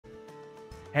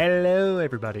Hello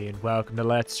everybody and welcome to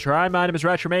Let's Try. My name is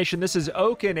Retromation. This is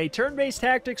Oaken, a turn-based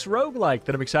tactics roguelike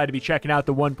that I'm excited to be checking out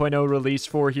the 1.0 release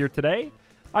for here today.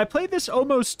 I played this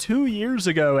almost 2 years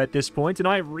ago at this point and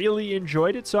I really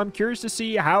enjoyed it, so I'm curious to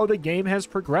see how the game has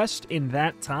progressed in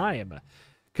that time.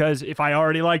 Because if I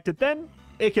already liked it then,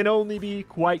 it can only be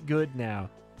quite good now.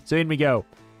 So in we go.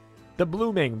 The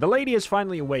Blooming. The lady has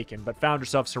finally awakened, but found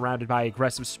herself surrounded by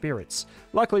aggressive spirits.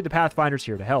 Luckily, the Pathfinder's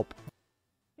here to help.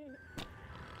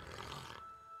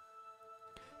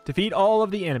 Defeat all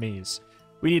of the enemies.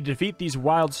 We need to defeat these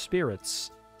wild spirits.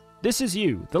 This is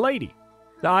you, the lady.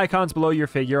 The icons below your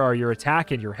figure are your attack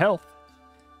and your health.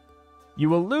 You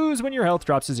will lose when your health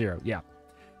drops to 0. Yeah.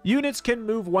 Units can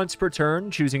move once per turn,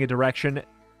 choosing a direction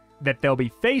that they'll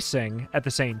be facing at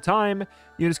the same time.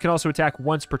 Units can also attack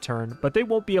once per turn, but they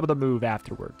won't be able to move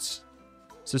afterwards.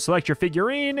 So select your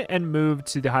figurine and move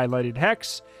to the highlighted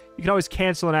hex. You can always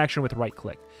cancel an action with right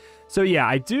click. So yeah,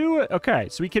 I do... Okay,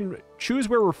 so we can choose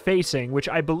where we're facing, which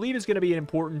I believe is going to be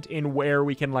important in where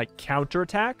we can, like,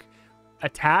 counterattack,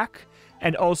 attack,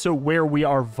 and also where we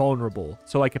are vulnerable.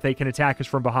 So, like, if they can attack us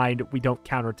from behind, we don't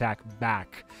counterattack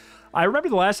back. I remember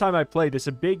the last time I played this,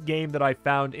 a big game that I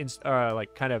found, in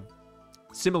like, kind of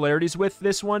similarities with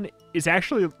this one is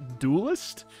actually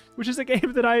Duelist, which is a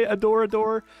game that I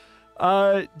adore.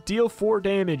 Deal 4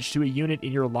 damage to a unit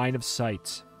in your line of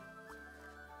sight.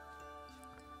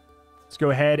 Let's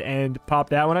go ahead and pop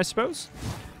that one, I suppose.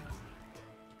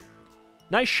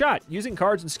 Nice shot. Using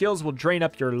cards and skills will drain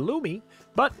up your Lumi,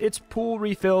 but its pool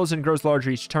refills and grows larger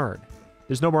each turn.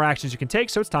 There's no more actions you can take,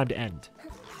 so it's time to end.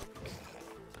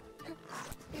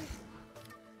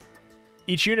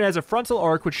 Each unit has a frontal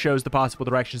arc which shows the possible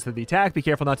directions of the attack. Be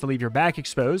careful not to leave your back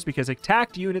exposed, because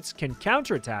attacked units can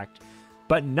counterattack,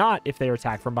 but not if they are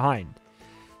attacked from behind.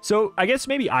 So I guess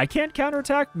maybe I can't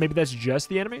counterattack. Maybe that's just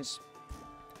the enemies.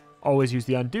 Always use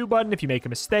the undo button if you make a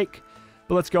mistake.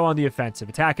 But let's go on the offensive.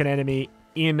 Attack an enemy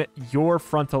in your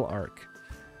frontal arc.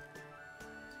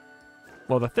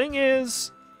 Well, the thing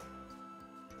is,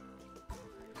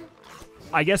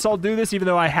 I guess I'll do this even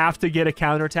though I have to get a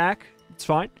counterattack. It's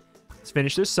fine. Let's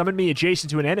finish this. Summon me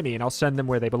adjacent to an enemy and I'll send them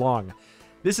where they belong.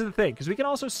 This is the thing, because we can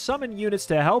also summon units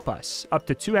to help us. Up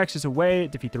to 2 hexes away,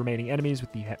 defeat the remaining enemies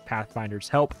with the Pathfinder's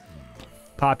help.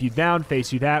 Pop you down,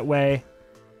 face you that way.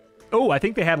 Oh, I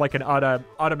think they had like an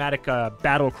automatic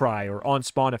battle cry or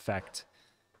on-spawn effect.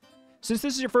 Since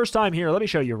this is your first time here, let me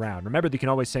show you around. Remember, you can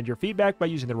always send your feedback by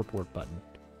using the report button.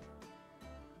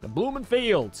 The Bloomin'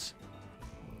 Fields.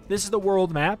 This is the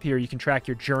world map. Here you can track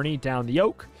your journey down the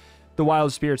oak. The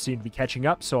wild spirits seem to be catching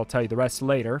up, so I'll tell you the rest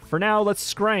later. For now, let's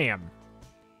scram.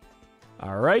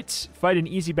 Alright, fight an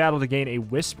easy battle to gain a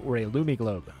wisp or a Lumi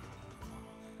Globe.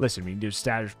 Listen, we need to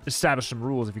establish some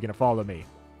rules if you're going to follow me.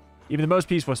 Even the most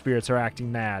peaceful spirits are acting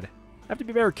mad. Have to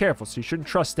be very careful, so you shouldn't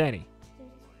trust any.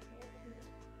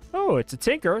 Oh, it's a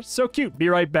tinker. So cute. Be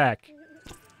right back.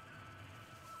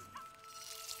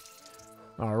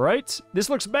 Alright. This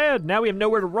looks bad. Now we have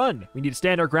nowhere to run. We need to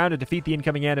stand our ground and defeat the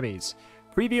incoming enemies.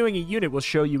 Previewing a unit will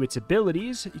show you its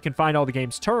abilities. You can find all the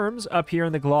game's terms up here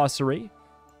in the glossary.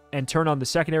 And turn on the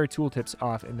secondary tooltips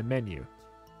off in the menu.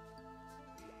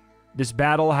 This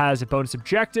battle has a bonus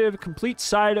objective. Complete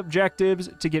side objectives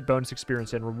to get bonus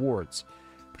experience and rewards.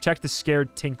 Protect the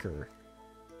scared tinker.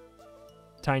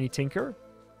 Tiny tinker?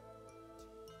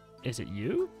 Is it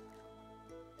you?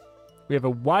 We have a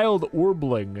wild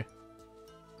orbling.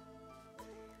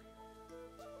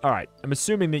 Alright, I'm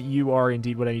assuming that you are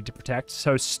indeed what I need to protect.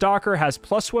 So Stalker has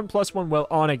 +1/+1 while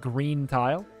on a green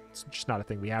tile. It's just not a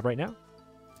thing we have right now.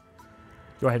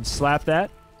 Go ahead and slap that.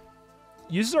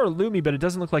 Uses our Lumi, but it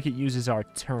doesn't look like it uses our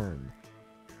turn.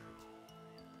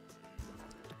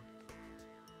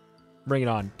 Bring it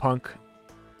on, punk.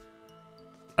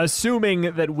 Assuming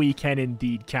that we can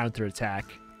indeed counterattack.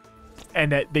 And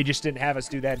that they just didn't have us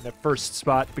do that in the first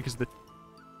spot because the...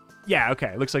 Yeah,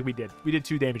 okay, looks like we did. We did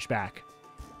 2 damage back.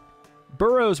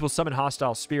 Burrows will summon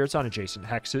hostile spirits on adjacent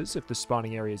hexes. If the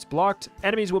spawning area is blocked,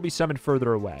 enemies will be summoned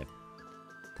further away.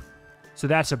 So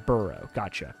that's a burrow.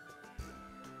 Gotcha.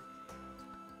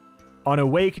 On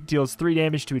Awake, deals 3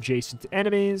 damage to adjacent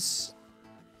enemies.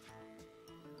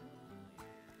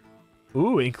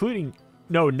 Ooh, including...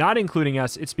 No, not including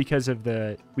us. It's because of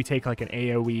the... We take like an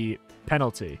AoE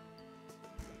penalty.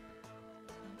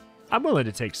 I'm willing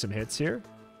to take some hits here.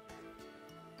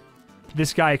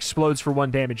 This guy explodes for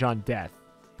 1 damage on death.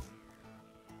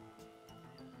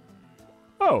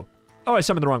 Oh. Oh, I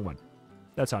summoned the wrong one.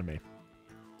 That's on me.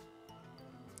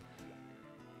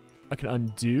 I can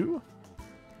undo.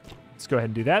 Let's go ahead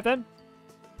and do that then.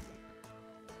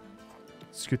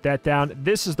 Scoot that down.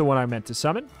 This is the one I meant to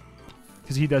summon.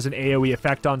 because he does an AoE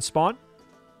effect on spawn.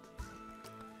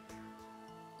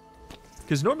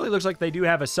 Because normally it looks like they do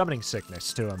have a summoning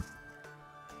sickness to him.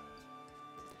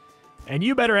 And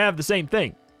you better have the same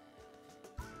thing.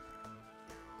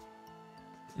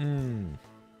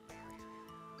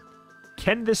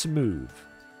 Can this move?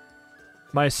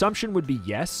 My assumption would be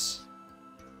yes.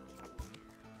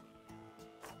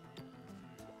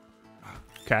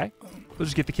 Okay. We'll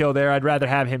just get the kill there. I'd rather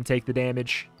have him take the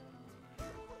damage.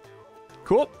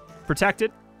 Cool.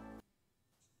 Protected.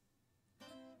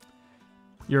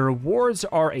 Your rewards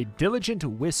are a diligent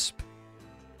wisp.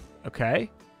 Okay.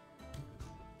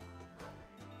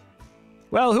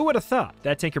 Well, who would have thought?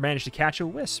 That tinker managed to catch a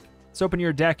wisp. Let's open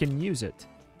your deck and use it.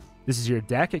 This is your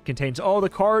deck. It contains all the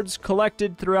cards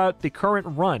collected throughout the current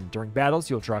run. During battles,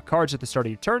 you'll draw cards at the start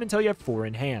of your turn until you have 4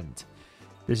 in hand.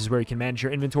 This is where you can manage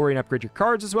your inventory and upgrade your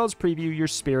cards, as well as preview your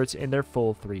spirits in their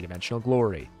full 3-dimensional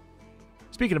glory.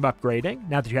 Speaking of upgrading,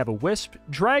 now that you have a wisp,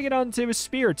 drag it onto a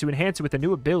spirit to enhance it with a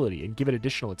new ability and give it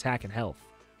additional attack and health.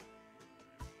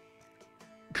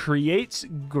 Creates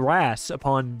grass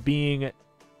upon being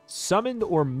summoned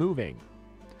or moving.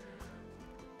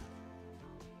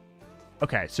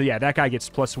 Okay, so yeah, that guy gets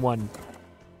 +1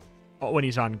 when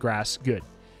he's on grass. Good.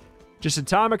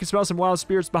 JusticeTom, I can smell some wild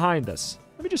spirits behind us.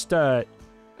 Let me just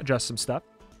adjust some stuff.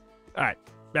 All right,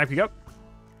 back we go.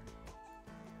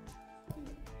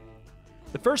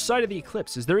 The first sight of the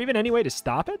eclipse. Is there even any way to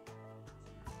stop it?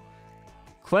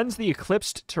 Cleanse the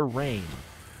eclipsed terrain.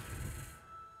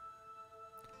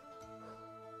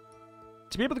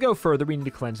 To be able to go further, we need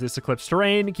to cleanse this eclipsed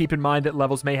terrain. Keep in mind that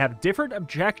levels may have different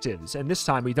objectives, and this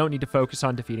time we don't need to focus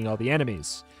on defeating all the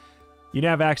enemies. You now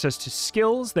have access to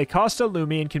skills. They cost a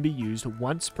Lumi and can be used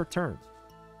once per turn.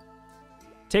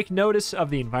 Take notice of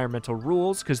the environmental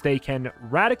rules, because they can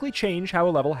radically change how a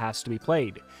level has to be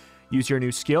played. Use your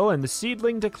new skill and the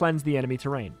seedling to cleanse the enemy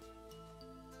terrain.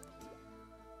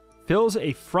 Fills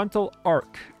a frontal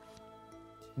arc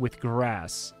with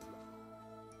grass.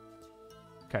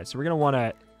 Okay, so we're going to want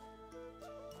to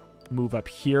move up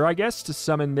here, I guess, to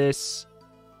summon this.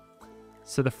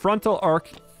 So the frontal arc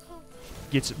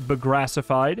gets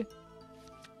begrassified.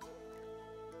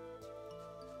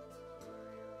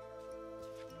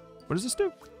 What does this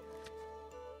do?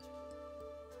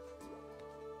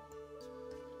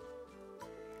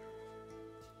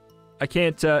 I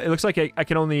can't, it looks like I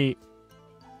can only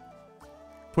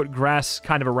put grass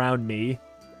kind of around me,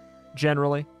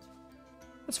 generally.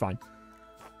 That's fine.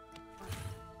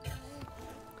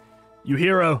 You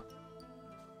hero.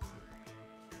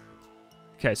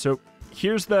 Okay, so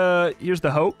here's the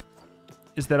hope,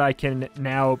 is that I can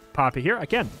now pop it here. I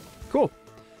can. Cool.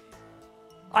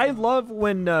 I love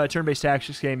when turn-based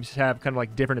tactics games have kind of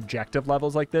like different objective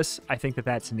levels like this. I think that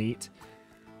that's neat.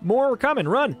 More are coming.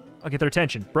 Run. I'll get their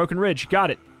attention. Broken Ridge.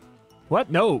 Got it. What?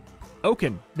 No.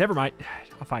 Oaken. Never mind.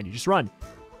 I'll find you. Just run.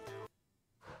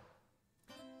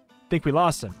 Think we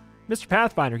lost him. Mr.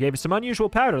 Pathfinder gave us some unusual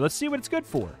powder. Let's see what it's good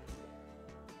for.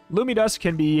 Lumi Dust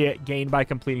can be gained by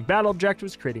completing battle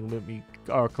objectives, creating Lumi,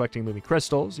 or collecting Lumi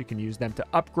crystals. You can use them to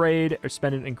upgrade or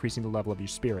spend it increasing the level of your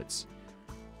spirits.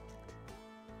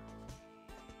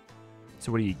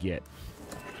 So what do you get?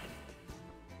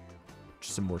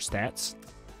 Just some more stats.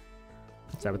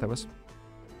 Is that what that was?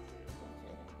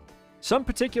 Some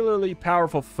particularly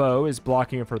powerful foe is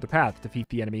blocking a further path. Defeat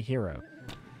the enemy hero.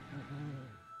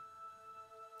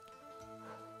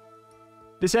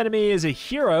 This enemy is a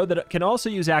hero that can also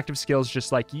use active skills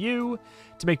just like you.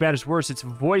 To make matters worse, it's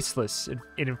voiceless. It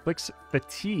inflicts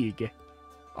fatigue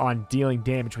on dealing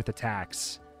damage with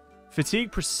attacks.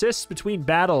 Fatigue persists between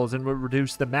battles and will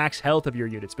reduce the max health of your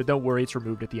units, but don't worry, it's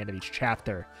removed at the end of each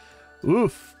chapter.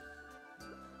 Oof.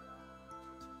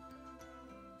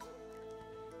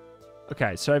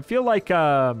 Okay, so I feel like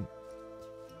going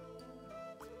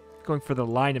for the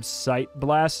line of sight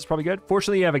blast is probably good.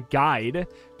 Fortunately, you have a guide,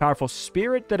 powerful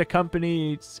spirit that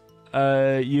accompanies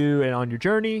you on your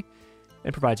journey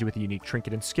and provides you with a unique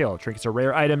trinket and skill. Trinkets are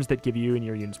rare items that give you and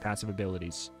your unit's passive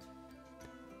abilities.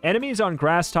 Enemies on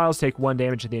grass tiles take 1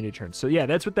 damage at the end of your turn. So yeah,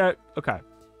 that's what that... Okay.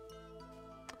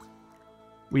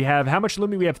 We have... How much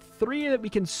Lumi? We have 3 that we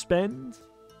can spend.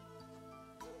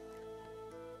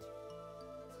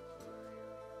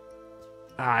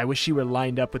 I wish you were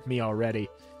lined up with me already.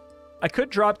 I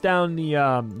could drop down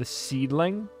the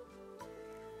seedling.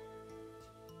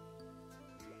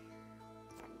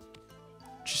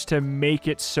 Just to make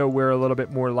it so we're a little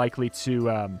bit more likely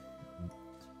to...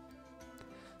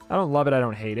 I don't love it, I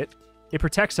don't hate it. It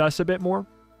protects us a bit more.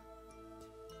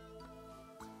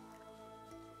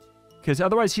 Because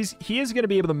otherwise he is going to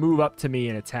be able to move up to me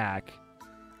and attack.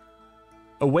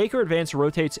 Awake or Advance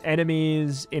rotates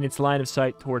enemies in its line of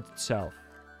sight towards itself.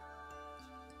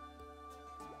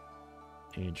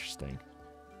 Interesting.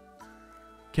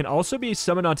 Can also be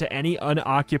summoned onto any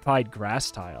unoccupied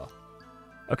grass tile.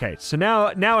 Okay, so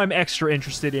now I'm extra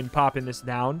interested in popping this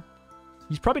down.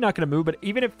 He's probably not going to move, but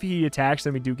even if he attacks,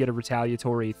 then we do get a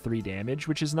retaliatory 3 damage,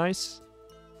 which is nice.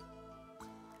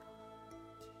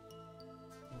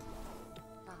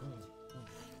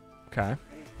 Okay.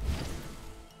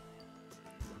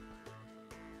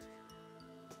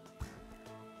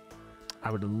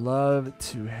 I would love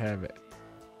to have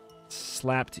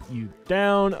slapped you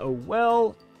down. Oh,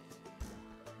 well.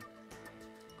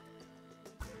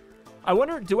 I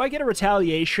wonder, do I get a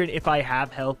retaliation if I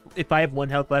have health, if I have 1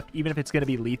 health left, even if it's going to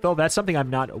be lethal? That's something I'm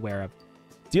not aware of.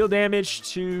 Deal damage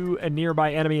to a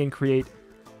nearby enemy and create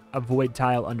a void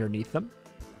tile underneath them.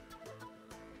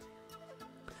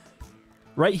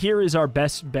 Right here is our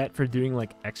best bet for doing,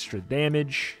 like, extra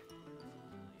damage.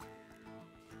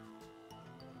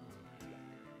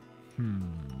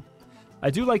 I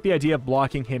do like the idea of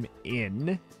blocking him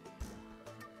in.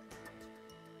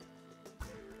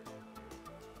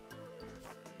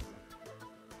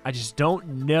 I just don't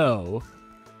know.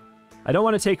 I don't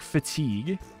want to take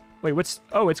fatigue. Wait, what's...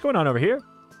 Oh, what's going on over here?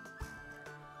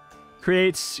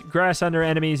 Creates grass under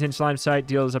enemies in slime sight.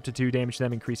 Deals up to 2 damage to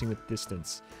them, increasing with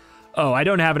distance. Oh, I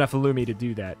don't have enough Illumi to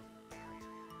do that.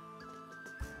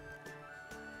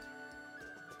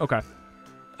 Okay.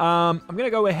 I'm going to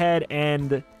go ahead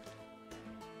and...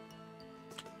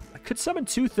 I could summon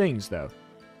 2 things, though.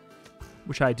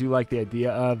 Which I do like the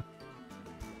idea of.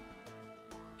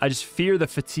 I just fear the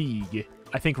fatigue.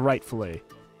 I think rightfully.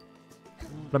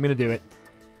 But I'm going to do it.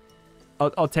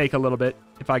 I'll take a little bit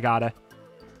if I gotta.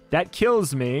 That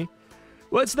kills me.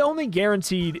 Well, it's the only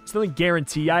guarantee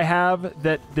I have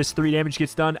that this 3 damage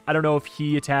gets done. I don't know if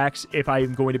he attacks, if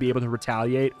I'm going to be able to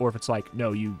retaliate, or if it's like,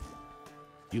 no, you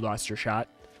lost your shot.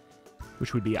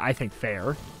 Which would be, I think,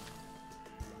 fair.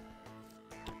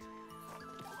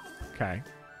 Okay.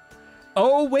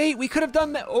 Oh, wait, we could have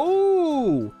done that.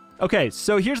 Oh! Okay,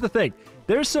 so here's the thing.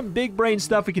 There's some big brain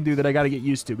stuff we can do that I got to get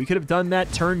used to. We could have done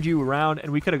that, turned you around,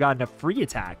 and we could have gotten a free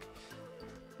attack.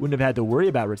 Wouldn't have had to worry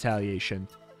about retaliation.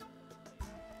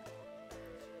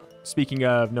 Speaking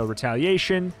of no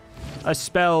retaliation, a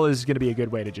spell is going to be a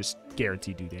good way to just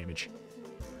guarantee do damage.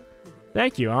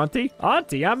 Thank you, Auntie.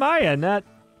 Auntie, I'm Maya, not...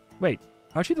 Wait,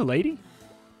 aren't you the lady?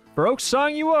 Baroque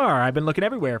song you are. I've been looking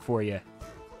everywhere for you.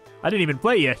 I didn't even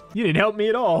play you. You didn't help me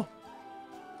at all.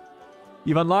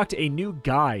 You've unlocked a new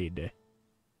guide.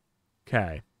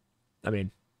 Okay. I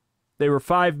mean, they were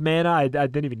 5 mana. I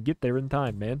didn't even get there in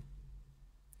time, man.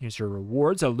 Here's your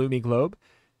rewards. A Lumi Globe.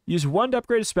 Use 1 to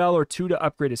upgrade a spell or 2 to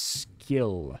upgrade a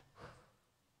skill.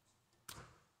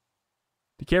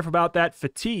 Be careful about that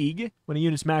fatigue. When a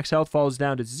unit's max health falls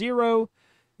down to 0,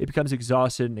 it becomes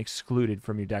exhausted and excluded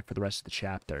from your deck for the rest of the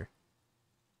chapter.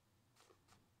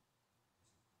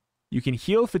 You can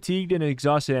heal fatigued and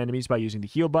exhausted enemies by using the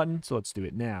heal button, so let's do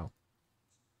it now.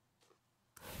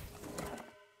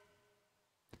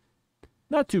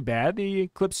 Not too bad. The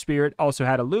Eclipse Spirit also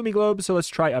had a Lumi Globe, so let's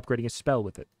try upgrading a spell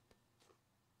with it.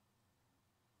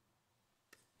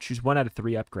 Choose 1 out of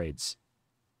 3 upgrades.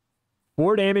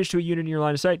 4 damage to a unit in your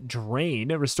line of sight. Drain.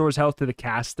 Restores health to the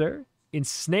caster.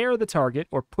 Ensnare the target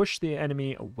or push the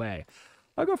enemy away.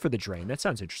 I'll go for the Drain. That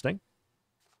sounds interesting.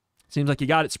 Seems like you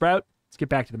got it, Sprout. Let's get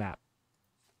back to the map.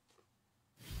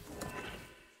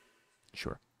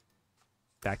 Sure.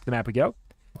 Back to the map we go.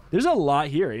 There's a lot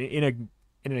here in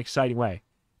an exciting way.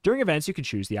 During events, you can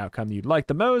choose the outcome you'd like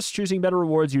the most. Choosing better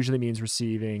rewards usually means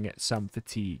receiving some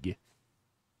fatigue.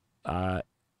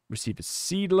 Receive a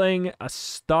seedling, a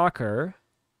stalker,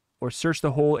 or search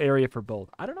the whole area for both.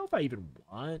 I don't know if I even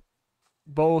want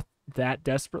both that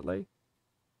desperately.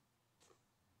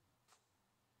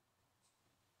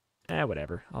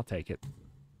 Whatever. I'll take it.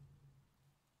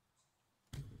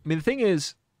 I mean, the thing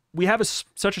is, we have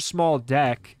such a small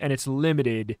deck, and it's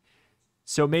limited,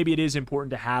 so maybe it is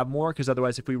important to have more, because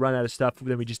otherwise, if we run out of stuff,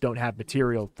 then we just don't have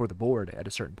material for the board at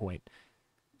a certain point.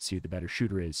 Let's see who the better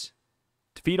shooter is.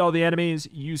 Defeat all the enemies.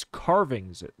 Use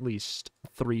carvings at least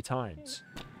 3 times.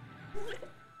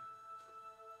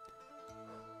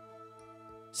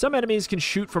 Some enemies can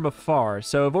shoot from afar,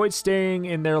 so avoid staying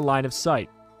in their line of sight.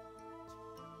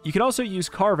 You can also use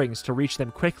carvings to reach them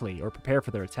quickly or prepare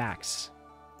for their attacks.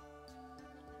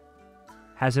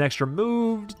 Has an extra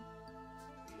move.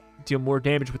 Deal more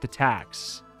damage with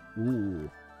attacks.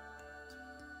 Ooh.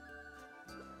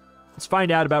 Let's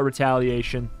find out about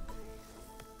retaliation.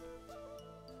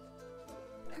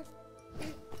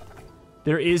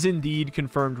 There is indeed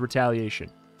confirmed retaliation.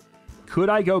 Could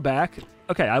I go back?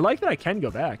 Okay, I like that I can go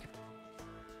back.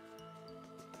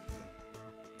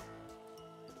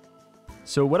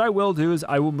 So what I will do is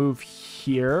I will move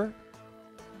here.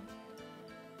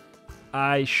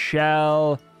 I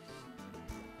shall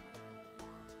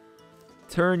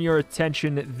turn your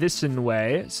attention this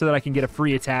way so that I can get a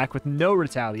free attack with no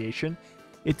retaliation.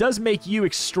 It does make you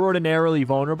extraordinarily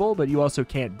vulnerable, but you also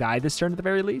can't die this turn at the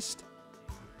very least.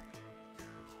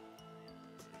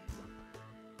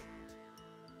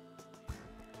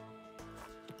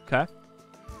 Okay.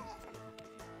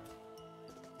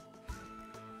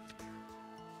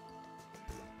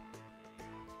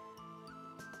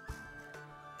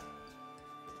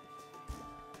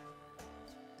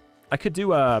 I could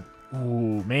do a...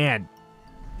 Ooh, man.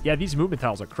 Yeah, these movement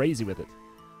tiles are crazy with it.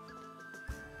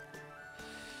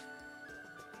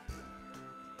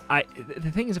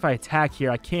 The thing is, if I attack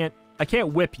here, I can't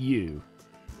whip you.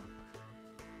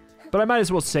 But I might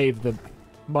as well save the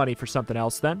money for something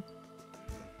else then.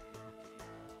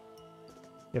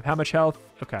 You have how much health?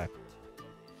 Okay.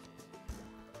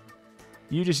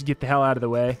 You just get the hell out of the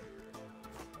way.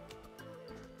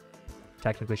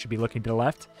 Technically should be looking to the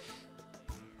left.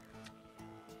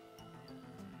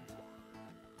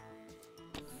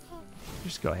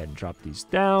 Just go ahead and drop these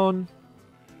down.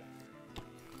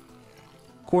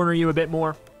 Corner you a bit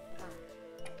more.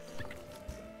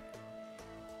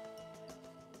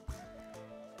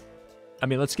 I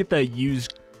mean, let's get the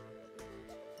used...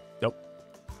 Nope.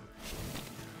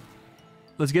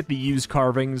 Let's get the used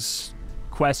carvings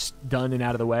quest done and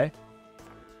out of the way.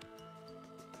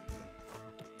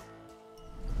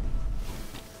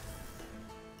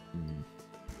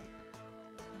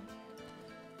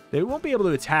 They won't be able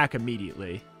to attack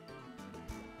immediately.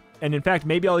 And in fact,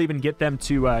 maybe I'll even get them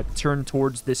to turn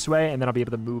towards this way, and then I'll be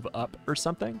able to move up or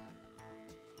something.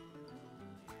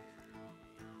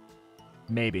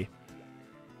 Maybe.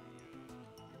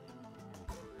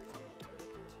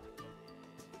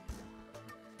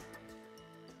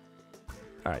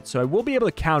 Alright, so I will be able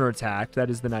to counterattack. That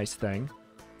is the nice thing.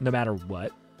 No matter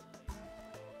what.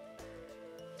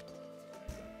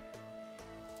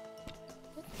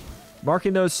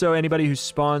 Marking those so anybody who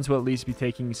spawns will at least be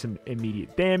taking some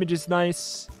immediate damage is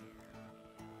nice.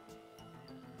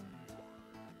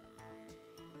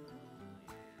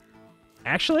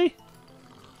 Actually,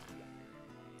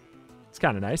 it's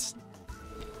kind of nice.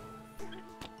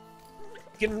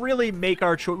 We can really make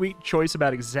our choice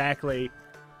about exactly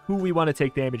who we want to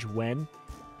take damage when.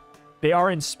 They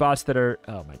are in spots that are,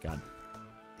 oh my god,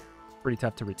 pretty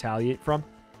tough to retaliate from.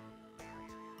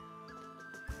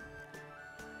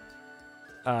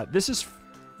 This is...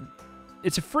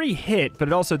 It's a free hit, but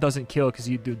it also doesn't kill because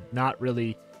you do not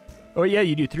really... Oh, yeah,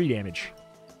 you do 3 damage.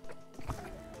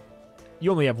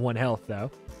 You only have 1 health,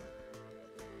 though.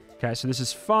 Okay, so this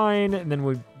is fine. And then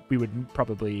we would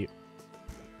probably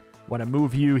want to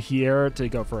move you here to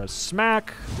go for a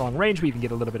smack. Long range, we even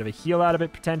get a little bit of a heal out of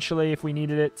it, potentially, if we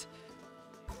needed it.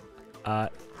 And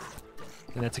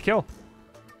that's a kill.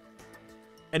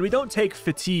 And we don't take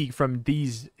fatigue from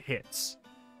these hits.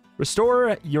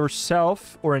 Restore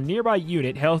yourself or a nearby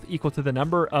unit health equal to the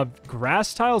number of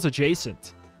grass tiles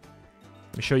adjacent.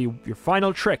 Let me show you your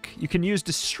final trick. You can use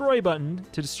Destroy button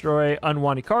to destroy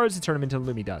unwanted cards and turn them into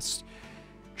Lumi Dust.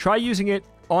 Try using it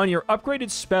on your upgraded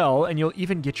spell, and you'll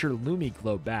even get your Lumi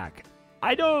Glow back.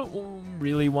 I don't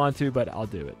really want to, but I'll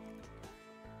do it.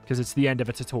 Because it's the end of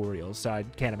a tutorial, so I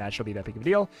can't imagine it'll be that big of a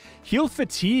deal. Heal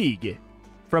Fatigue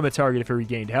from a target for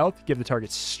regained health. Give the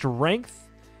target Strength.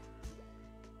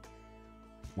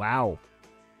 Wow.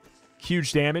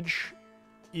 Huge damage.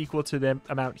 Equal to the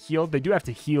amount healed. They do have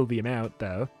to heal the amount,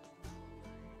 though.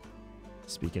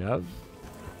 Speaking of.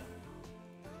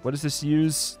 What does this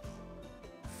use?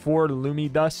 4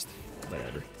 Lumi Dust?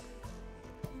 Whatever.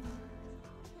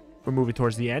 We're moving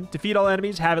towards the end. Defeat all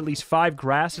enemies. Have at least 5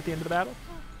 grass at the end of the battle.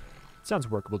 Sounds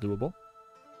workable, doable.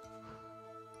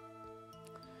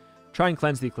 Try and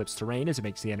cleanse the Eclipse terrain as it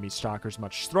makes the enemy stalkers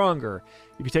much stronger.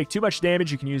 If you take too much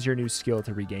damage, you can use your new skill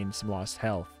to regain some lost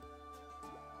health.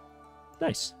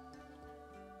 Nice.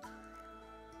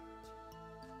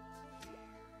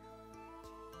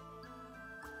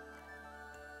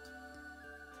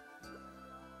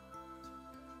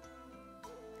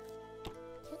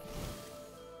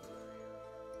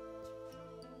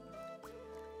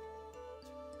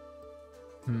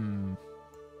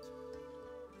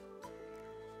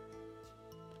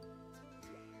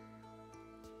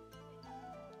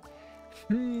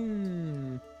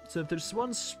 So if there's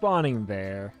one spawning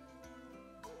there,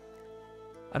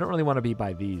 I don't really want to be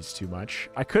by these too much.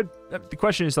 I could... The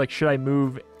question is, like, should I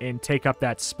move and take up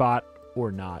that spot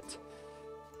or not?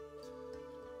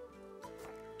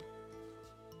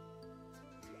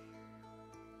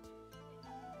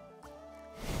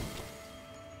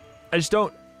 I just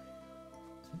don't...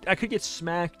 I could get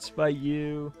smacked by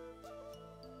you.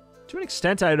 To an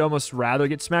extent, I'd almost rather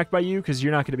get smacked by you, because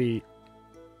you're not going to be...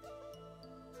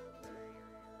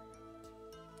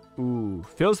 Ooh.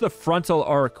 Fills the frontal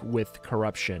arc with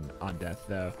corruption on death,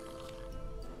 though.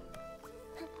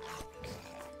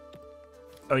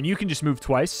 Oh, and you can just move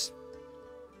twice.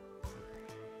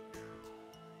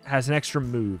 Has an extra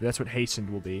move. That's what hastened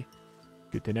will be.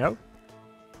 Good to know.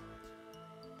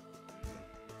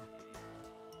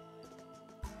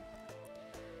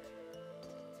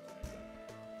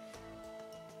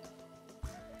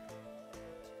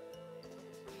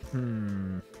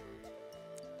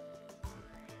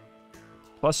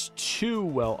 +2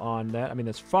 well on that. I mean,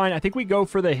 that's fine. I think we go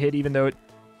for the hit, even though it...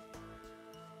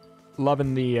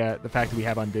 Loving the fact that we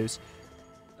have undos.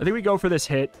 I think we go for this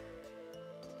hit.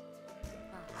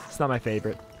 It's not my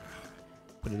favorite,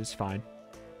 but it is fine.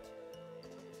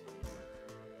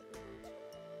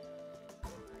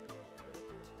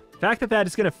 The fact that that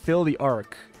is going to fill the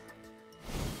arc.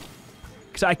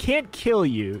 Because I can't kill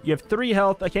you. You have 3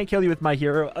 health. I can't kill you with my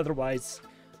hero otherwise.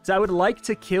 So I would like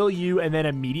to kill you and then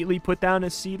immediately put down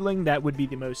a seedling. That would be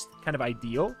the most kind of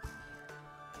ideal.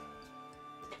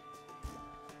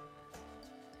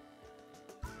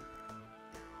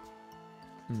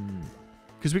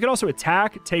 Because we could also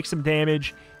attack, take some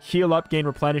damage, heal up, gain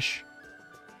replenish.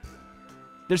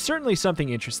 There's certainly something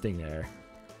interesting there.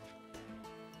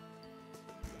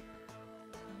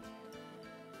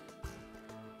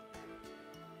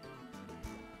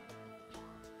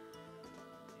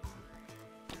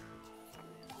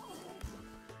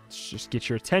 Let's just get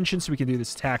your attention so we can do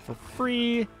this attack for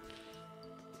free.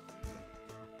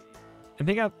 I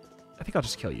think I'll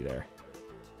just kill you there.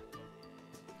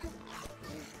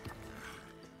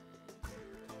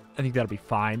 I think that'll be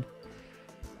fine.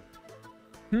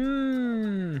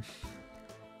 There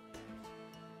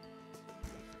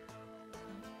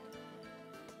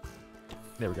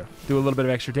we go. Do a little bit of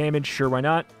extra damage. Sure, why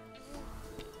not?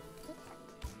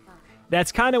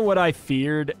 That's kind of what I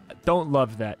feared. Don't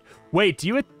love that. Wait, did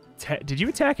you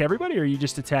attack everybody, or you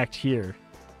just attacked here?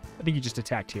 I think you just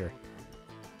attacked here.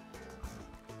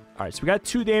 All right, so we got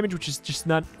 2 damage, which is just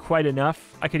not quite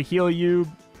enough. I could heal you,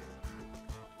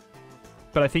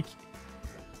 but I think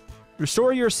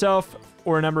restore yourself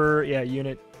or a number,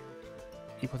 unit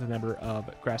equal to the number of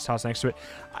grass tiles next to it.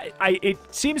 It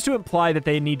seems to imply that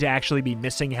they need to actually be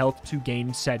missing health to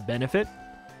gain said benefit.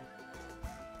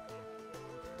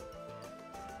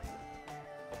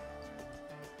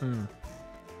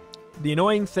 The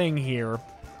annoying thing here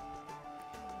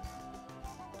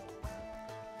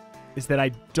is that I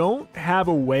don't have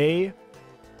a way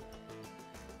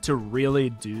to really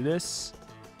do this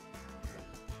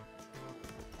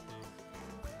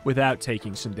without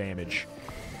taking some damage.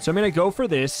 So I'm going to go for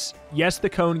this. Yes, the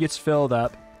cone gets filled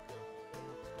up.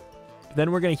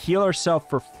 Then we're going to heal ourselves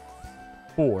for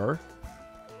 4.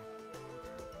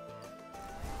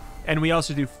 And we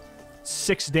also do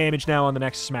 6 damage now on the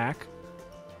next smack.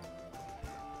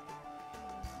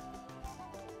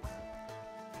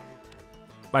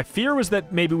 My fear was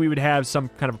that maybe we would have some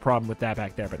kind of a problem with that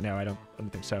back there, but no, I don't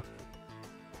think so.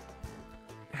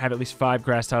 Have at least 5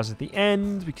 grass tiles at the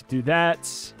end. We could do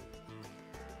that.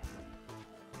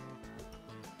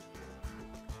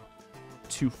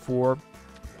 2, 4.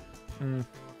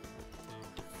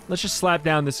 Let's just slap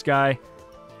down this guy.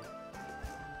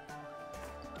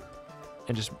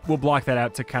 And just, we'll block that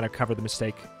out to kind of cover the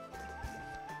mistake.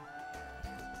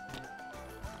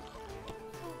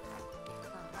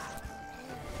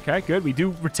 Okay, good. We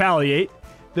do retaliate.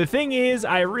 The thing is,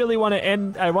 I wanted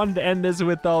to end this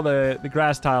with all the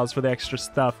grass tiles for the extra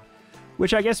stuff.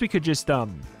 Which I guess we could just,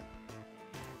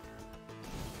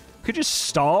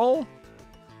 stall?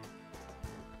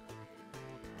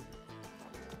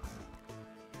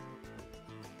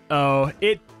 Oh,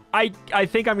 I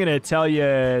think I'm going to tell you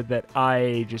that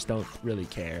I just don't really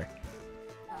care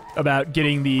about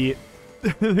getting the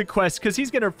quest, because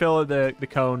he's going to fill the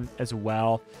cone as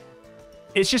well.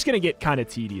 It's just going to get kind of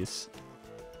tedious.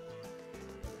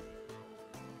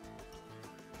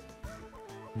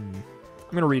 I'm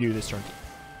going to redo this turn.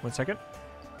 1 second.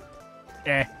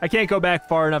 I can't go back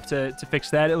far enough to fix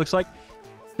that, it looks like.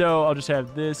 So I'll just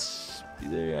have this.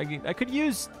 I could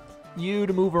use you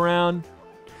to move around.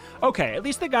 Okay, at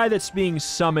least the guy that's being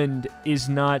summoned is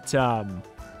not...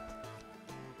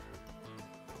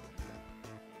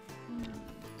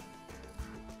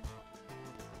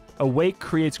 Awake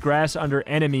creates grass under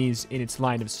enemies in its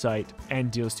line of sight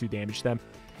and deals 2 damage to them.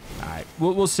 Alright,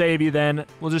 we'll save you then.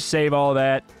 We'll just save all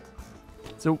that.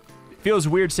 So, it feels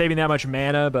weird saving that much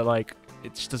mana, but, like,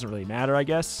 it just doesn't really matter, I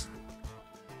guess.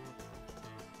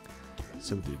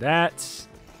 So we'll do that.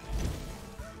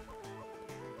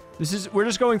 We're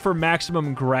just going for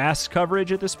maximum grass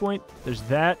coverage at this point. There's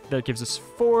that. That gives us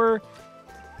 4.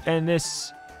 And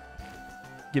this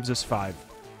gives us 5.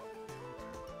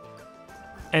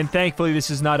 And thankfully, this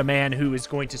is not a man who is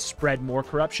going to spread more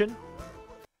corruption.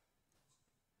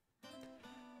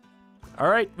 All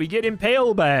right, we get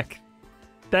Impale back.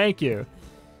 Thank you.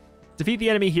 Defeat the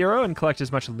enemy hero and collect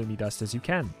as much Lumi Dust as you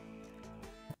can.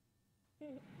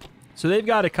 So they've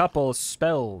got a couple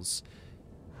spells.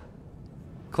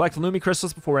 Collect Lumi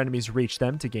Crystals before enemies reach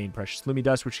them to gain precious Lumi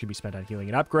Dust, which can be spent on healing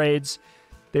and upgrades.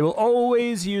 They will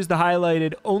always use the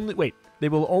highlighted only... Wait. They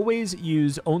will always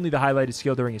use only the highlighted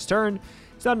skill during his turn.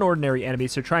 It's not an ordinary enemy,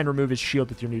 so try and remove his shield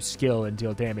with your new skill and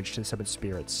deal damage to the summoned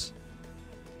spirits.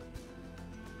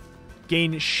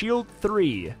 Gain Shield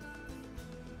 3.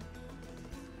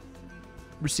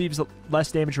 Receives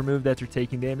less damage removed after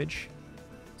taking damage.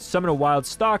 Summon a Wild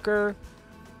Stalker.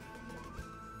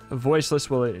 Voiceless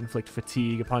will inflict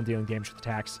fatigue upon dealing damage with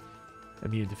attacks.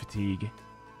 Immune to fatigue.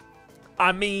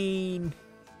 I mean...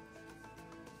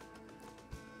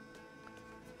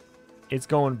 It's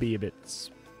going to be a bit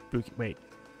spooky. Wait.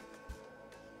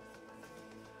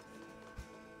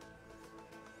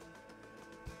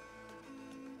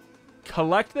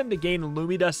 Collect them to gain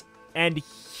Lumi Dust and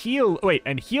heal... Wait,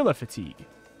 and heal a fatigue.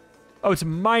 Oh, it's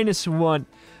 -1.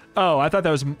 Oh, I thought that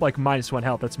was like -1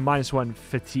 health. That's -1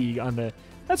 fatigue on the...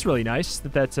 That's really nice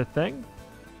that that's a thing.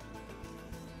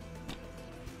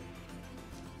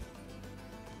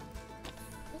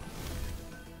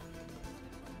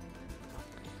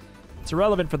 It's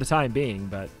irrelevant for the time being,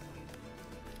 but...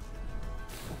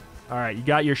 Alright, you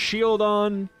got your shield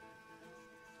on.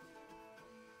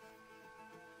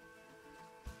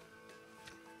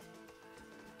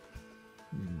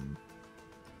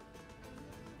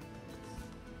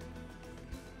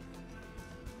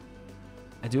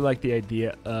 I do like the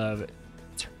idea of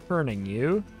turning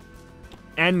you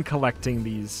and collecting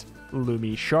these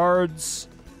Lumi shards.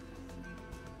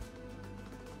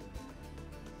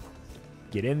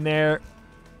 Get in there.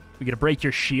 We're going to break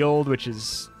your shield, which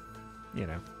is, you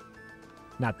know,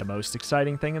 not the most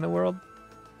exciting thing in the world.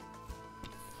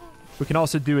 We can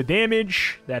also do a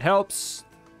damage. That helps.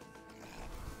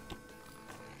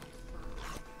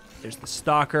 There's the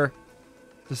Stalker.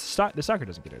 The Stalker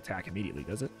doesn't get to attack immediately,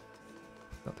 does it?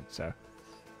 I don't think so.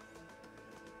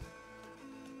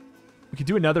 We could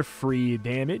do another free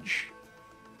damage.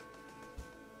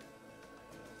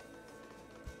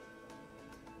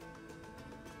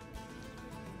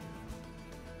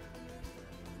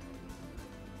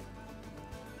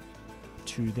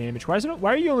 Two damage.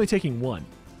 Why are you only taking 1?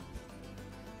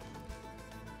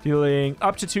 Dealing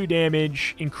up to 2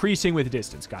 damage, increasing with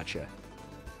distance. Gotcha.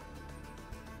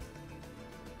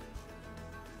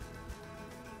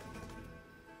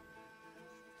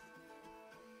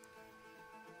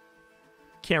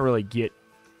 Can't really get...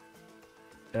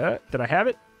 did I have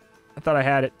it? I thought I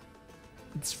had it.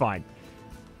 It's fine.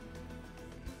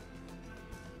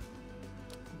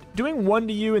 Doing 1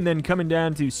 to you and then coming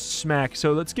down to smack.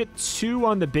 So let's get 2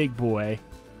 on the big boy.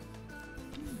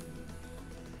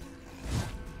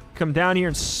 Come down here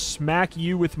and smack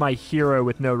you with my hero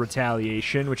with no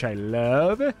retaliation, which I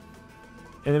love. And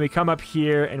then we come up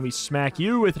here and we smack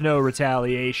you with no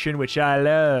retaliation, which I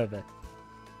love.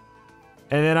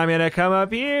 And then I'm going to come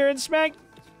up here and smack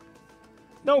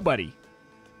nobody.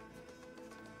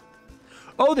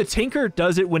 Oh, the Tinker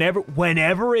does it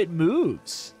whenever it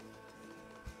moves.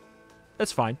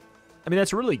 That's fine. I mean,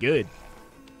 that's really good.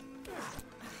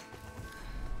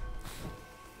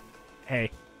 Hey,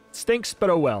 stinks, but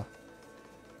oh well.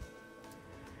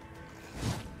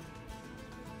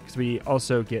 Because we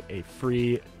also get a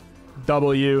free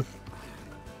W.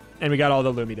 And we got all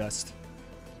the Lumi Dust.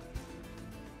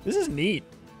 This is neat.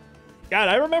 God,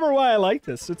 I remember why I like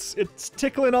this. It's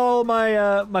tickling all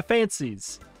my my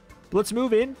fancies. But let's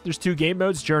move in. There's 2 game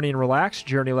modes, Journey and Relax.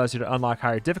 Journey allows you to unlock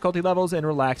higher difficulty levels, and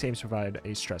Relax aims to provide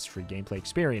a stress-free gameplay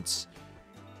experience.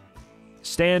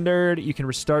 Standard, you can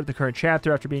restart the current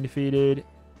chapter after being defeated.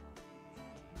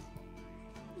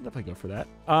 Definitely go for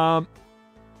that.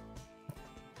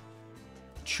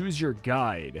 Choose your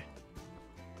guide.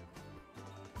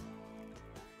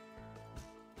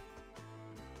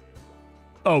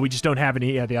 Oh, we just don't have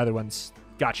any of the other ones.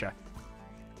 Gotcha.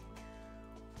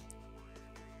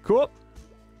 Cool.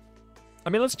 I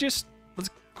mean, let's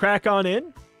crack on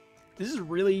in. This is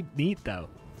really neat, though.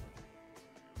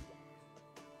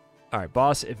 All right,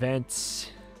 boss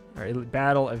events. All right,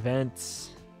 battle events.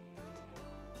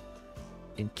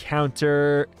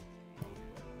 Encounter.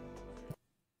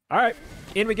 All right,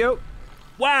 in we go.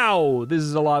 Wow, this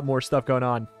is a lot more stuff going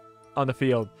on. on the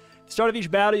field. At the start of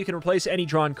each battle, you can replace any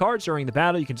drawn cards. During the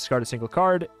battle, you can discard a single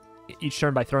card each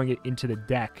turn by throwing it into the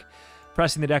deck.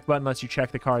 Pressing the deck button lets you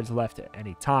check the cards left at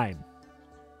any time.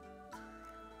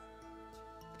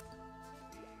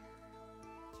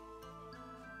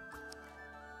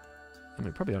 And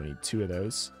we probably don't need 2 of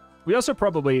those. We also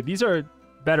probably... These are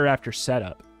better after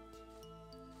setup.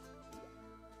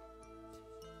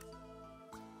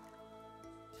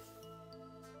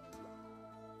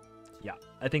 Yeah,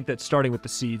 I think that starting with the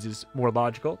seeds is more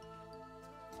logical.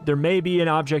 There may be an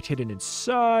object hidden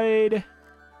inside.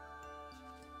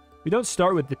 We don't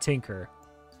start with the Tinker.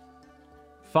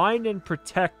 Find and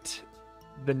protect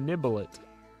the Niblet.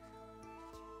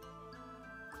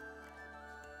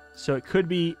 So it could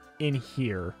be in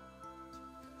here.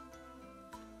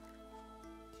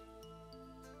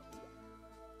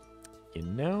 You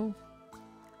know?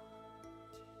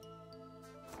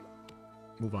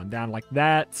 Move on down like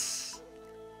that.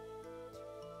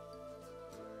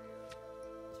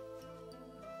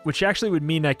 Which actually would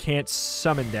mean I can't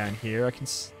summon down here. I can...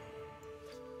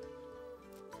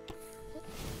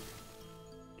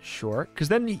 Sure. Because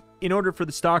then, in order for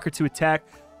the Stalker to attack...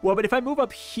 Well, but if I move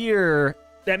up here,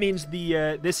 that means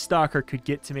the this Stalker could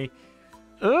get to me.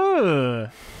 Ugh.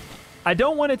 I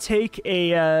don't want to take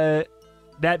a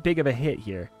that big of a hit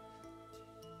here.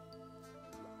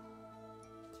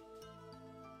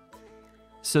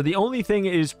 So the only thing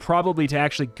is probably to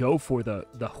actually go for the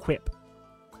whip.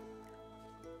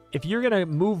 If you're going to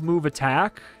move,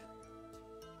 attack...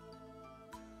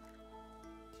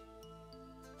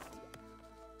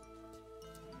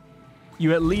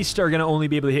 You at least are going to only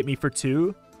be able to hit me for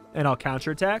 2, and I'll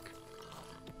counterattack.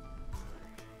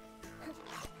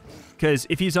 Because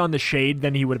if he's on the shade,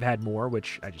 then he would have had more,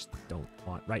 which I just don't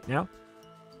want right now.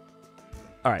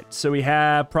 All right, so we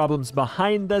have problems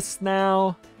behind us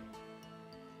now.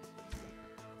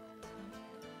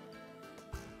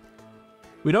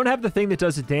 We don't have the thing that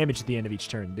does the damage at the end of each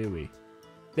turn, do we?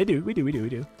 They do. We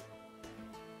do.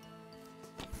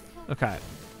 Okay.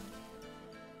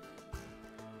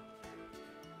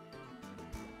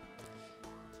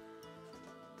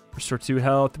 Restore 2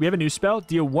 health. We have a new spell.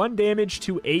 Deal 1 damage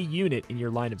to a unit in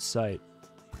your line of sight.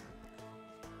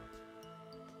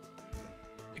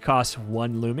 It costs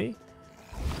 1 Lumi.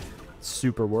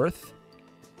 Super worth.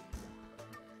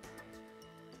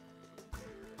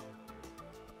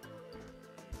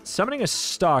 Summoning a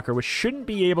Stalker, which shouldn't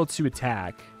be able to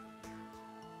attack.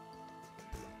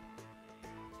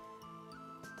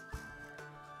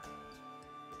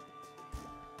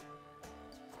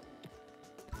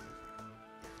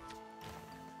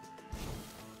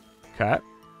 Okay.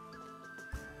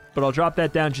 But I'll drop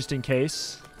that down just in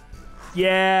case.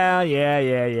 Yeah.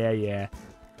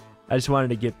 I just wanted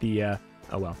to get the, oh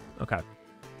well. Okay.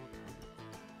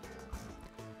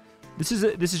 This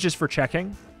is just for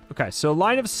checking. Okay, so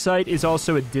line of sight is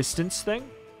also a distance thing.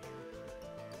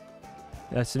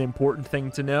 That's an important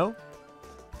thing to know.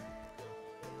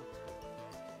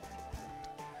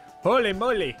 Holy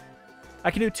moly.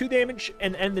 I can do 2 damage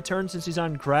and end the turn since he's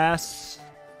on grass.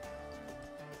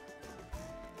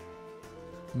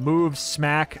 Move,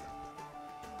 smack,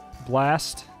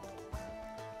 blast.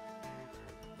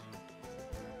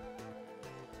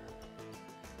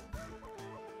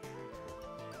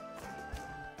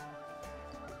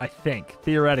 I think,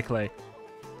 theoretically.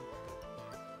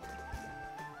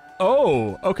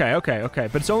 Oh, okay.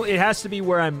 But it's only, it has to be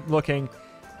where I'm looking.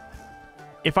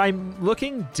 If I'm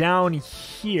looking down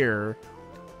here,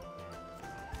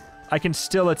 I can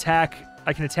still attack.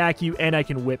 I can attack you and I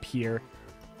can whip here.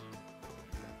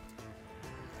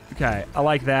 Okay, I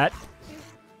like that.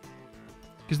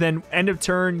 Because then end of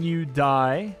turn, you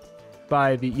die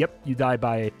by the... Yep, you die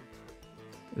by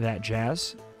that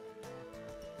jazz.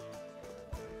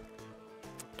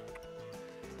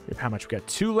 How much? We got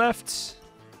 2 left.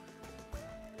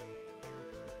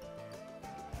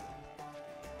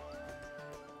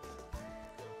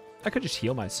 I could just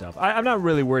heal myself. I'm not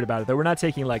really worried about it, though. We're not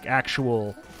taking, like,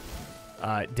 actual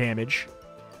damage.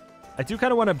 I do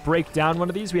kind of want to break down one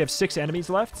of these. We have 6 enemies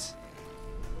left.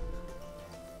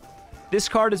 This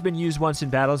card has been used once in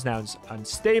battles. Now it's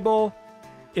unstable.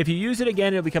 If you use it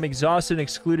again, it'll become exhausted and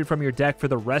excluded from your deck for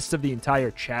the rest of the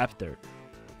entire chapter.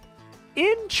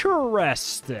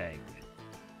 Interesting.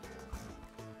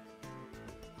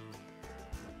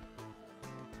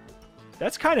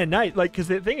 That's kind of nice. Like, because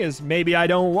the thing is, maybe I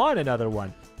don't want another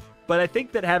one. But I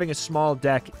think that having a small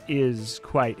deck is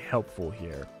quite helpful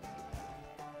here.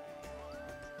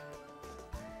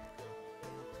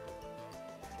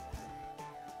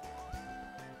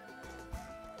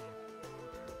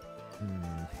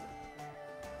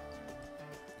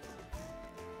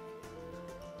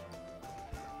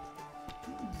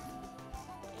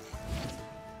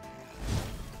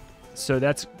 So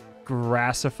that's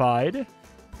grassified.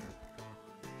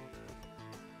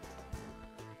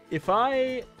 If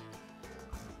I...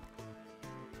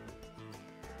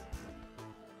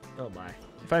 Oh my.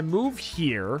 If I move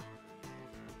here...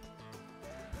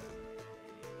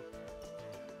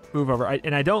 Move over.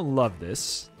 And I don't love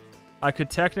this. I could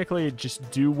technically just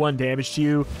do 1 damage to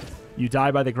you. You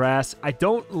die by the grass. I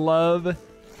don't love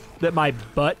that my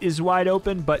butt is wide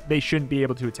open, but they shouldn't be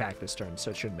able to attack this turn,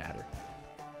 so it shouldn't matter.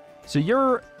 So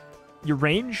you're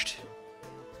ranged.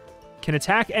 Can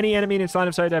attack any enemy in its line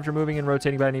of sight after moving and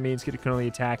rotating by any means. It can only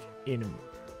attack in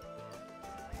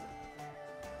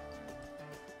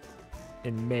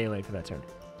melee for that turn.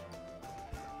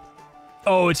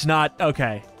 Oh, it's not.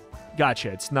 Okay. Gotcha.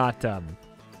 It's not able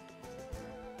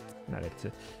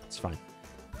to. It's fine.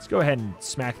 Let's go ahead and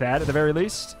smack that at the very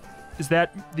least. Is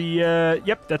that the...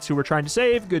 Yep, that's who we're trying to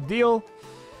save. Good deal.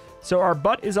 So our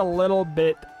butt is a little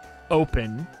bit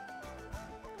open.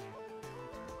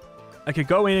 I could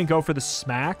go in and go for the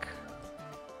smack.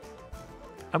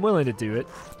 I'm willing to do it.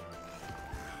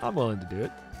 I'm willing to do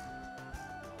it.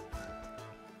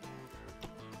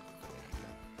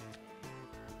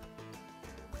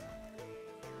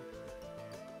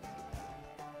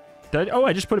 Oh,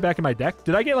 I just put it back in my deck.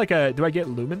 Did I get like a... Do I get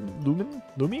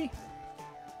Lumi?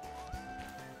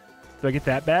 Do I get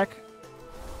that back?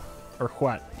 Or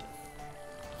what?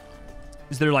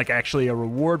 Is there like actually a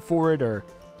reward for it or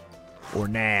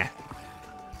nah?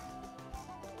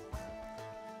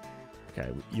 Okay,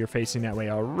 you're facing that way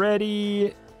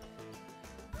already.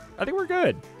 I think we're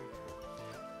good.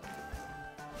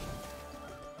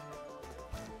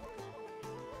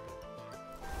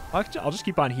 I'll just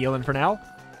keep on healing for now.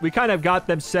 We kind of got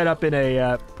them set up in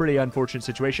a pretty unfortunate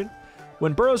situation.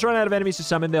 When burrows run out of enemies to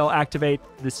summon, they'll activate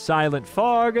the Silent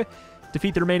Fog.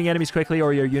 Defeat the remaining enemies quickly,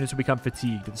 or your units will become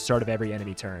fatigued at the start of every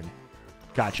enemy turn.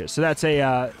 Gotcha. So that's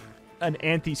an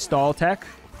anti-stall tech.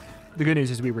 The good news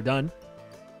is we were done.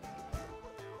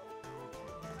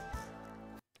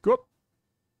 Go.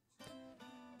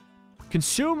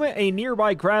 Consume a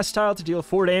nearby grass tile to deal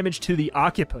 4 damage to the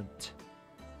occupant.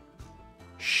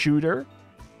 Shooter.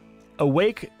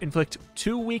 Awake. Inflict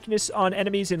 2 weakness on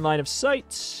enemies in line of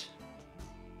sight.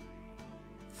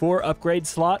 4 upgrade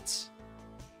slots.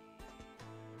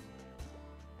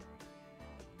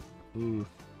 Ooh.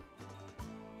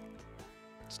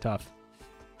 It's tough.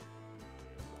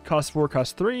 Cost 4,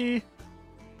 cost 3.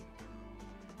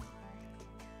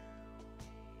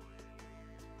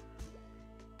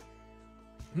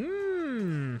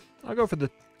 I'll go for the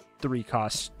 3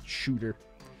 cost shooter.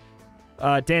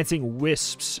 Dancing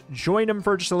Wisps. Join them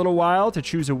for just a little while to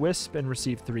choose a wisp and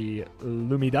receive 3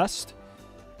 Lumidust.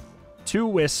 2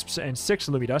 wisps and 6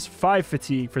 Lumidust. 5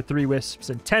 fatigue for 3 wisps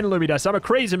and 10 Lumidust. I'm a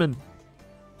crazy man.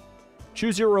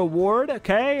 Choose your reward.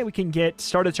 Okay, we can get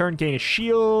start a turn, gain a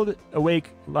shield,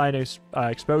 awake, line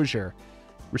exposure,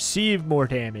 receive more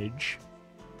damage.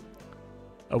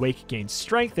 Awake gains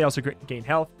strength. They also gain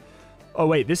health. Oh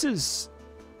wait, this is...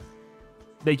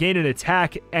 They gain an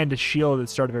attack and a shield at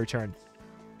the start of every turn.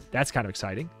 That's kind of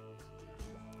exciting.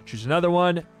 Choose another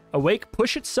one. Awake,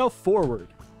 push itself forward.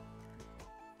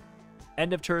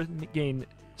 End of turn, gain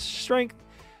strength.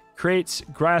 Creates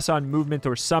grass on movement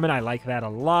or summon. I like that a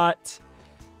lot.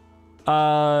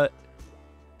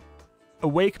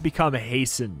 Awake, become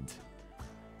hastened.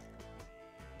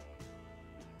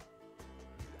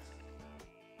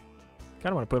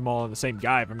 Kind of want to put them all on the same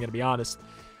guy, if I'm going to be honest.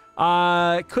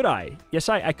 Could I? Yes,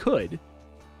 I could.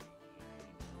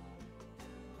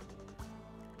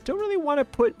 Don't really want to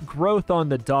put growth on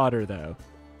the daughter, though.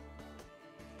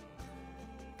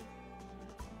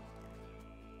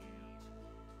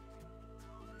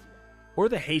 Or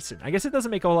the hasten. I guess it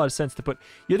doesn't make a whole lot of sense to put...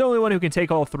 You're the only one who can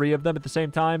take all 3 of them at the same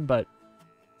time, but...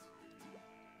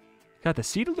 God, the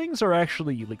seedlings are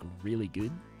actually, like, really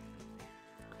good.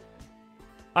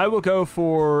 I will go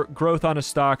for growth on a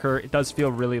stalker. It does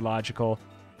feel really logical.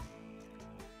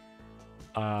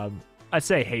 I'd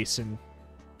say hasten.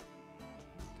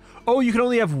 Oh, you can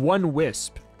only have 1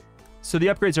 wisp. So the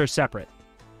upgrades are separate.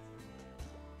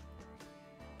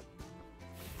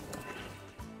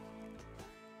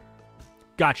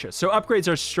 Gotcha. So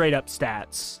upgrades are straight up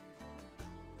stats.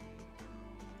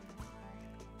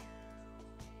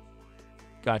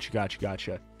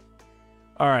 Gotcha.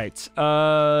 All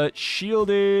right.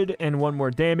 Shielded and 1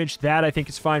 more damage. That I think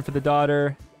is fine for the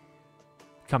daughter.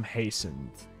 Become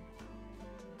hastened.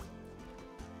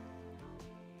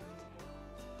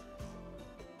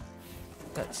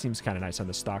 That seems kind of nice on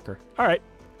the stalker. All right.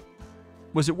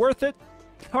 Was it worth it?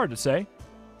 Hard to say.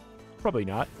 Probably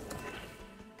not.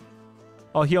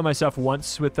 I'll heal myself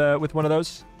once with one of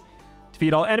those.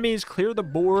 Defeat all enemies. Clear the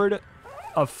board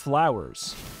of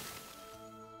flowers.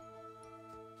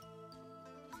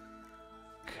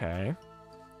 Okay.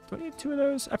 Do I need 2 of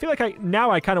those? I feel like now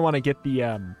I kind of want to get the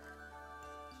I want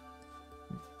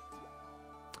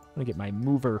to get my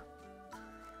mover.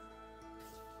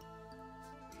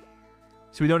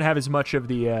 So we don't have as much of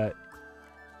the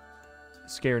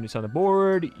scariness on the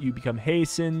board. You become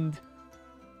hastened.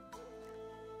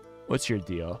 What's your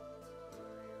deal?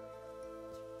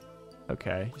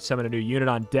 Okay. Summon a new unit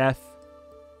on death.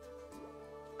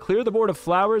 Clear the board of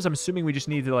flowers. I'm assuming we just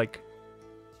need to, like,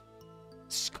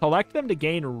 collect them to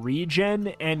gain regen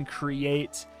and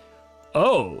create...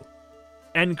 Oh!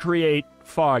 And create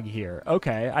fog here.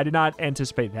 Okay. I did not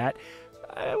anticipate that.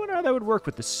 I wonder how that would work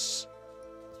with this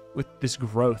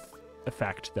growth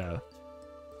effect, though.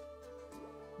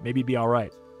 Maybe it'd be all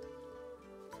right.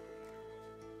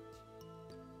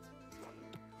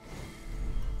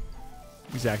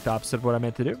 Exact opposite of what I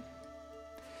meant to do.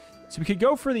 So we could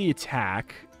go for the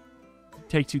attack.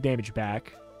 Take 2 damage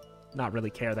back. Not really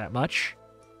care that much.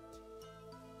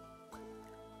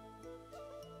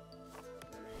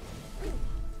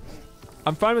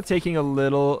 I'm fine with taking a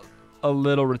little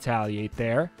retaliate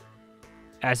there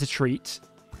as a treat.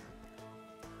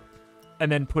 And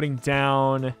then putting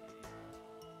down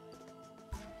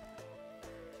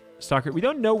Stalker. We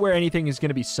don't know where anything is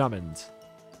going to be summoned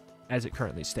as it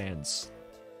currently stands.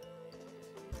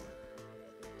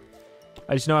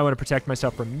 I just know I want to protect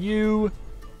myself from you.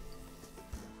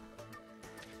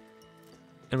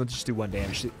 And we'll just do 1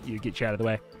 damage to you, get you out of the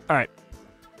way. All right.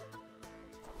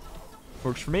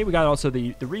 Works for me. We got also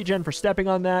the regen for stepping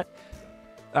on that.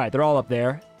 All right, they're all up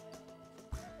there.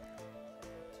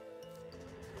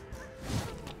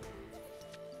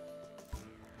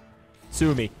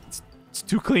 Sue me. It's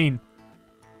too clean.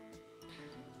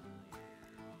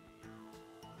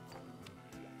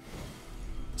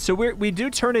 So we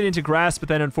do turn it into grass, but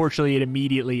then unfortunately it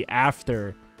immediately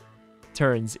after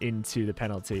turns into the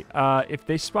penalty. If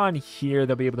they spawn here,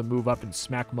 they'll be able to move up and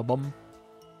smack my bum.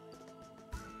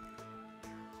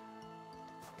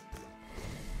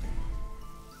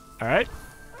 All right.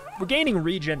 We're gaining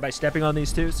regen by stepping on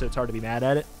these two, so it's hard to be mad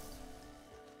at it.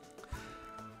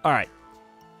 All right.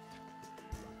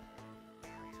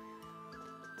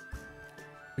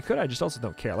 We could, I just also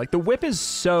don't care. Like, the whip is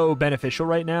so beneficial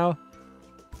right now.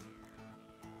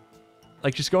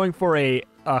 Like, just going for a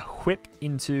whip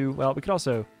into... Well, we could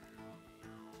also...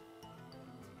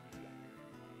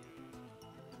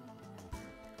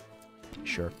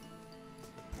 Sure.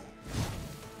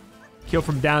 Kill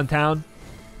from downtown.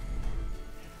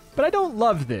 But I don't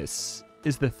love this,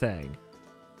 is the thing.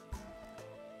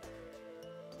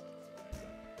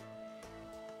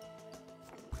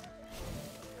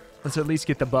 Let's at least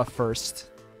get the buff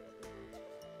first.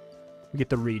 We get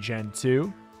the regen,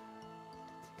 too.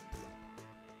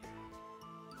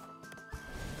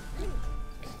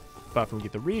 Buff and we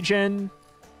get the regen.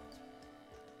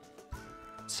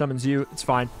 Summons you. It's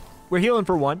fine. We're healing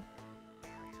for 1.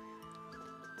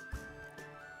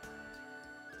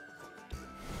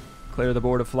 Clear the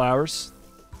board of flowers.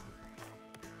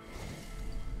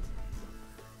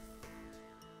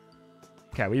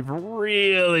 Okay, we've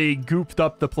really gooped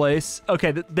up the place.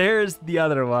 Okay, there's the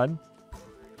other one.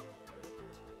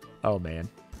 Oh, man.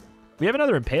 We have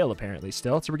another Impale, apparently,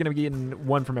 still. So we're going to be getting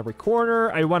 1 from every corner.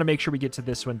 I want to make sure we get to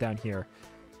this one down here.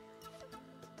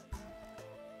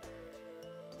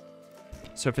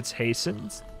 So if it's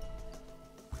hastened...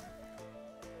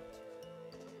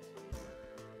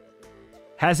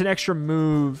 Has an extra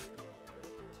move.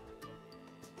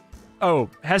 Oh,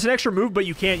 has an extra move, but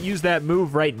you can't use that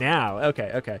move right now.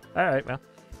 Okay, okay. All right, well.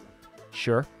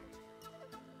 Sure.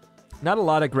 Not a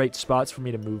lot of great spots for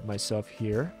me to move myself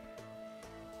here.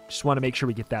 Just want to make sure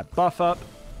we get that buff up.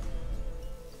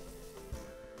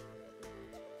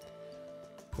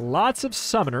 Lots of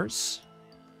summoners.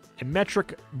 A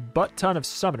metric butt ton of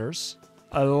summoners.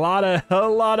 A lot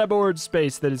of board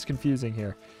space that is confusing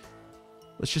here.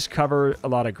 Let's just cover a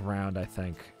lot of ground, I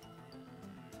think.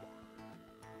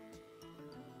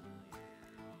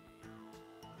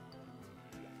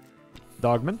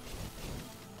 Dogman.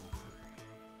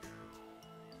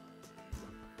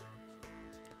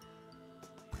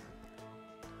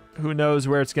 Who knows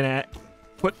where it's going to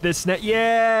put this net?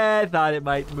 Yeah, I thought it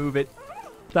might move it.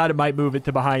 Thought it might move it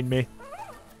to behind me.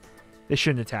 They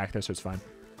shouldn't attack, though, so it's fine.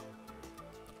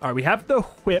 All right, we have the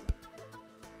whip.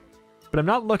 But I'm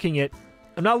not looking at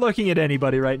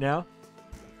anybody right now.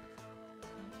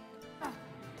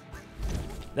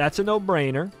 That's a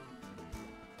no-brainer.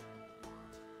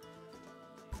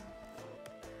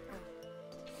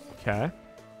 Okay.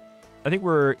 I think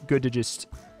we're good to just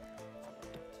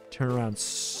Turn around,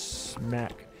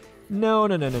 smack. No,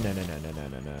 no, no, no, no, no, no, no, no,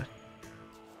 no, no.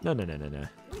 No, no, no, no, no.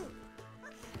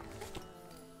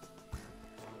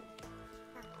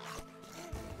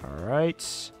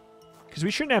 Alright. Because we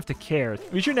shouldn't have to care.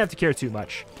 We shouldn't have to care too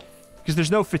much. Because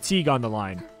there's no fatigue on the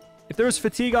line. If there was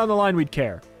fatigue on the line, we'd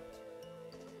care.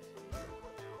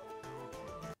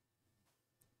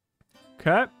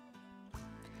 Okay.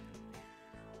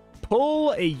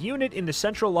 Pull a unit in the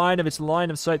central line of its line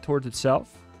of sight towards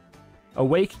itself.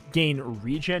 Awake, gain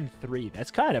regen 3.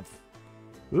 That's kind of...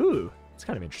 Ooh, that's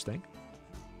kind of interesting.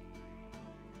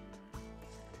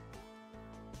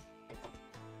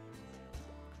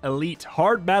 Elite.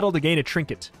 Hard battle to gain a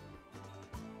trinket.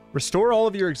 Restore all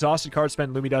of your exhausted cards,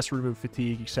 spend Lumidust, remove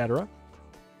fatigue, etc.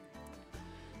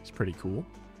 It's pretty cool.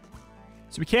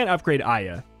 So we can't upgrade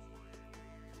Aya.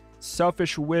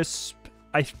 Selfish Wisp.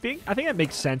 I think that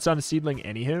makes sense on a seedling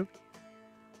anywho.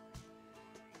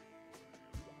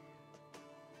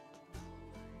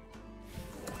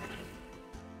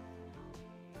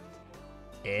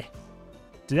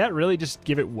 Did that really just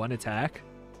give it 1 attack?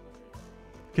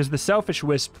 Because the Selfish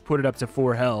Wisp put it up to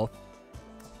 4 health.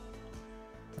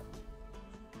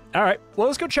 Alright, well,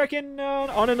 let's go check in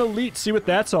on an Elite, see what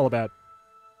that's all about.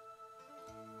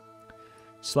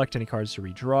 Select any cards to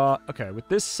redraw. Okay, with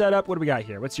this setup, what do we got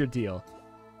here? What's your deal?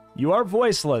 You are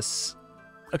voiceless.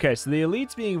 Okay, so the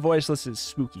Elites being voiceless is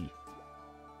spooky.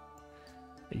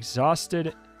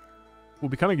 Exhausted. Will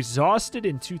become exhausted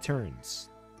in 2 turns.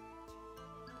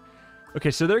 Okay,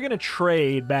 so they're going to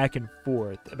trade back and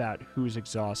forth about who's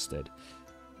exhausted.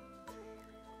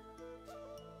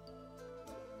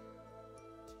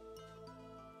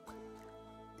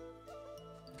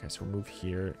 Okay, so we'll move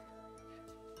here.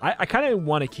 I kind of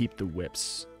want to keep the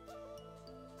whips.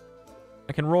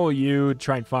 I can roll you,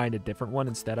 try and find a different one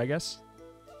instead, I guess.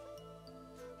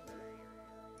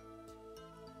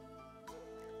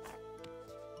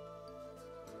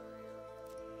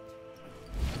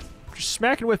 Just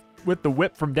smacking with the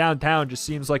whip from downtown just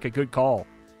seems like a good call.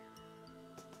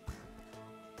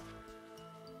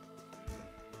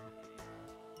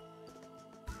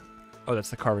 Oh, that's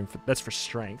the carving. That's for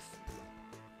strength.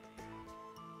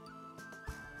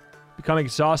 Become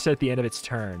exhausted at the end of its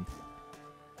turn.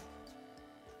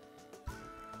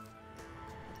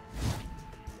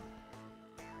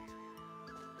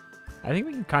 I think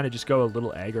we can kind of just go a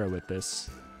little aggro with this.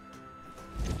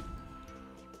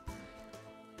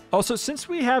 Also, since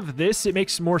we have this, it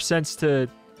makes more sense to...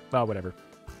 Well, whatever.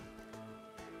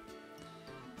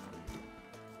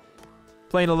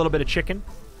 Playing a little bit of chicken.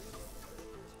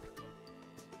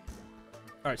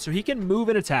 Alright, so he can move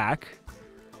and attack.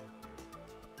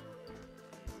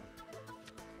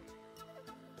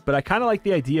 But I kind of like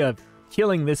the idea of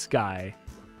killing this guy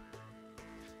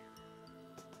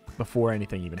before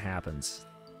anything even happens.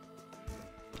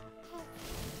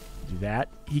 Do that.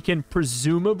 He can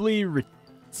presumably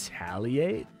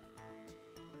retaliate.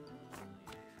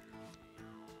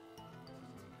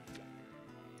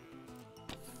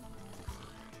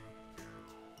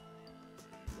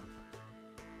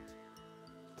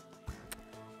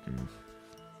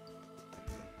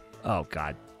 Oh,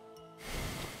 God.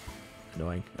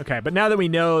 Annoying. Okay, but now that we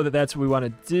know that that's what we want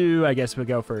to do, I guess we'll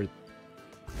go for...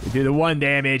 We do the 1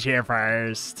 damage here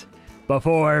first,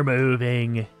 before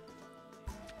moving.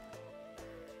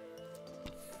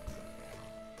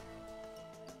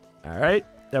 Alright,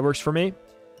 that works for me.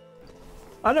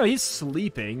 Oh, no, he's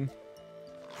sleeping.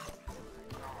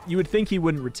 You would think he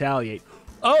wouldn't retaliate.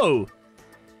 Oh!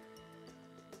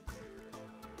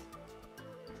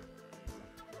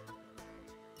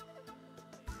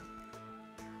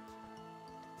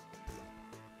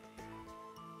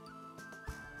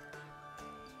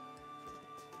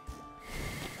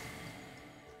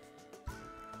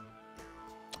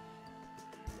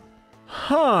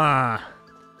 Huh.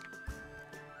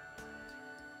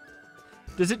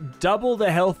 Does it double the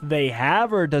health they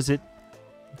have, or does it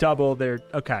double their...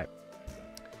 Okay.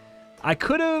 I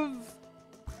could have...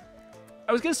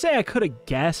 I was going to say I could have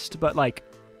guessed, but, like,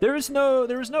 there was no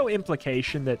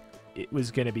implication that it was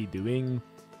going to be doing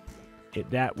it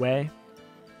that way.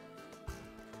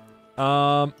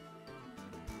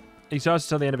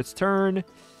 Exhaust until the end of its turn.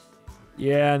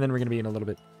 Yeah, and then we're going to be in a little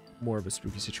bit more of a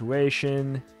spooky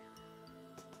situation.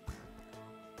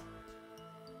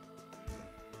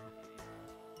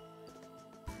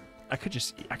 I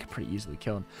could pretty easily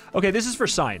kill him. Okay, this is for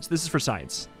science. This is for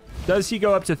science. Does he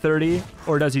go up to 30,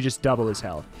 or does he just double his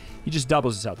health? He just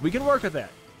doubles his health. We can work with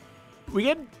that. We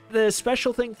get the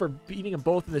special thing for beating them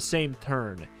both in the same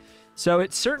turn. So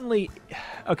it's certainly...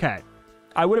 Okay.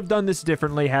 I would have done this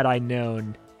differently had I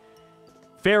known.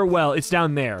 Farewell. It's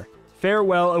down there.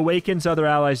 Farewell awakens other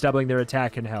allies, doubling their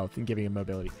attack and health and giving them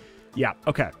mobility. Yeah,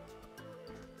 okay.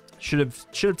 Should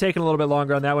have taken a little bit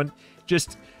longer on that one.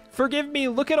 Just forgive me.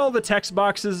 Look at all the text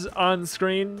boxes on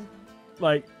screen.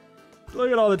 Like,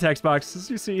 look at all the text boxes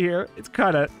you see here. It's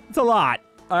a lot.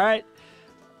 All right.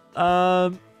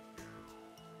 So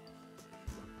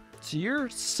you're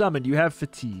summoned. You have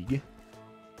fatigue.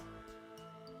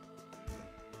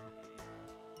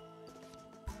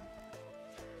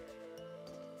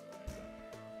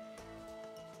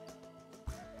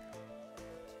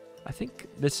 I think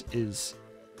this is...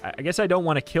 I guess I don't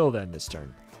want to kill them this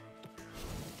turn.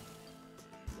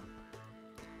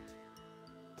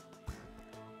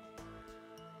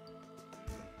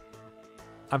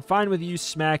 I'm fine with you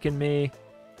smacking me.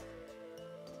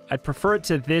 I'd prefer it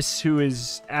to this, who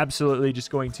is absolutely just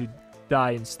going to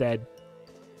die instead,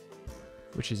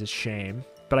 which is a shame.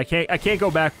 But I can't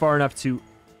go back far enough to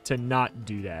not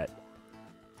do that.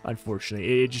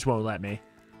 Unfortunately, it just won't let me.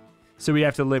 So we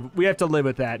have to live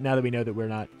with that now that we know that we're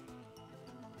not.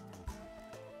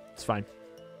 It's fine.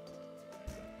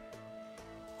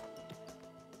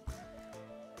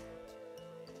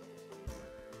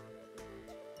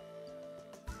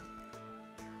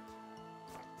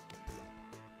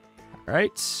 All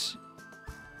right.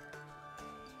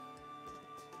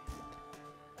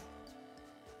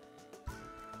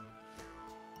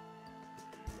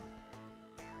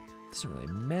 Doesn't really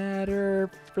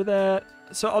matter for that.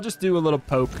 So I'll just do a little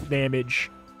poke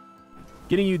damage.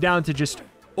 Getting you down to just...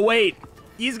 Oh, wait.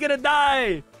 He's gonna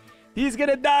die. He's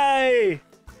gonna die.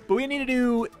 But we need to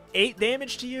do 8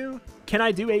 damage to you. Can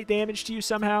I do 8 damage to you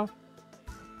somehow?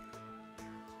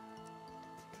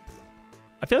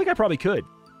 I feel like I probably could.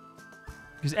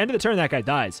 Because end of the turn, that guy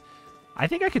dies. I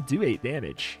think I could do 8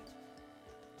 damage.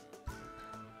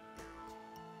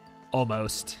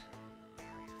 Almost.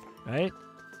 Right?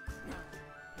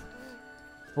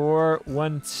 4,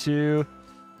 1, 2,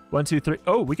 1, 2, 3.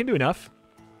 Oh, we can do enough.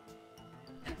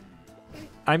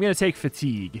 I'm going to take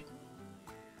fatigue.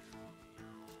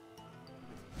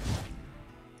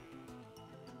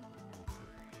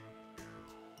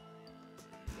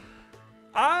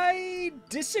 I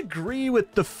disagree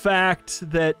with the fact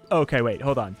that... Okay, wait,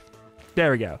 hold on.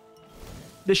 There we go.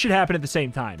 This should happen at the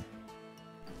same time.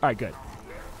 All right, good.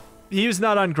 He was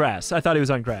not on grass. I thought he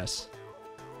was on grass.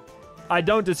 I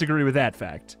don't disagree with that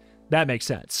fact. That makes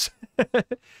sense.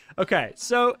 Okay,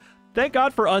 so thank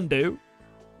God for undo.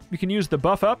 You can use the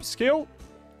buff up skill.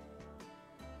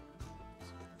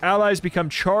 Allies become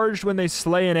charged when they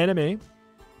slay an enemy.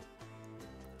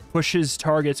 Pushes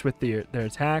targets with their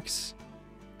attacks.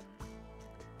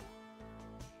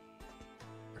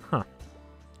 Huh.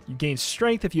 You gain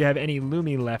strength if you have any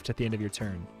Lumi left at the end of your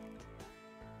turn.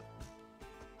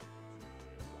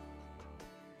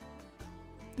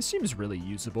 This seems really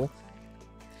usable.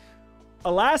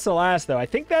 Alas, alas, though, I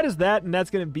think that is that, and that's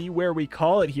going to be where we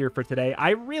call it here for today.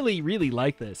 I really, really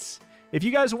like this. If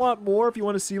you guys want more, if you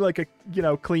want to see like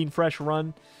a, clean, fresh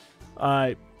run,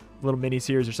 little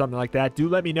mini-series or something like that, do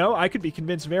let me know. I could be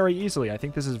convinced very easily. I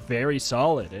think this is very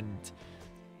solid, and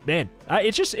man,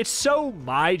 it's so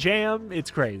my jam. It's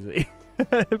crazy.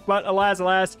 But alas,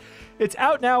 alas, it's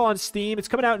out now on Steam. It's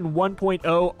coming out in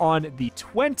 1.0 on the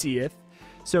 20th.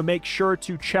 So make sure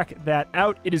to check that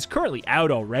out. It is currently out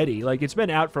already. Like, it's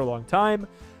been out for a long time,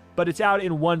 but it's out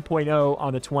in 1.0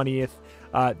 on the 20th,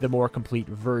 the more complete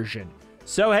version.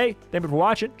 So, hey, thank you for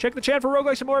watching. Check the channel for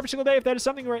roguelikes some more every single day if that is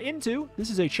something you're into.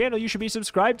 This is a channel you should be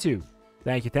subscribed to.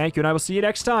 Thank you, and I will see you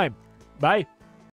next time. Bye.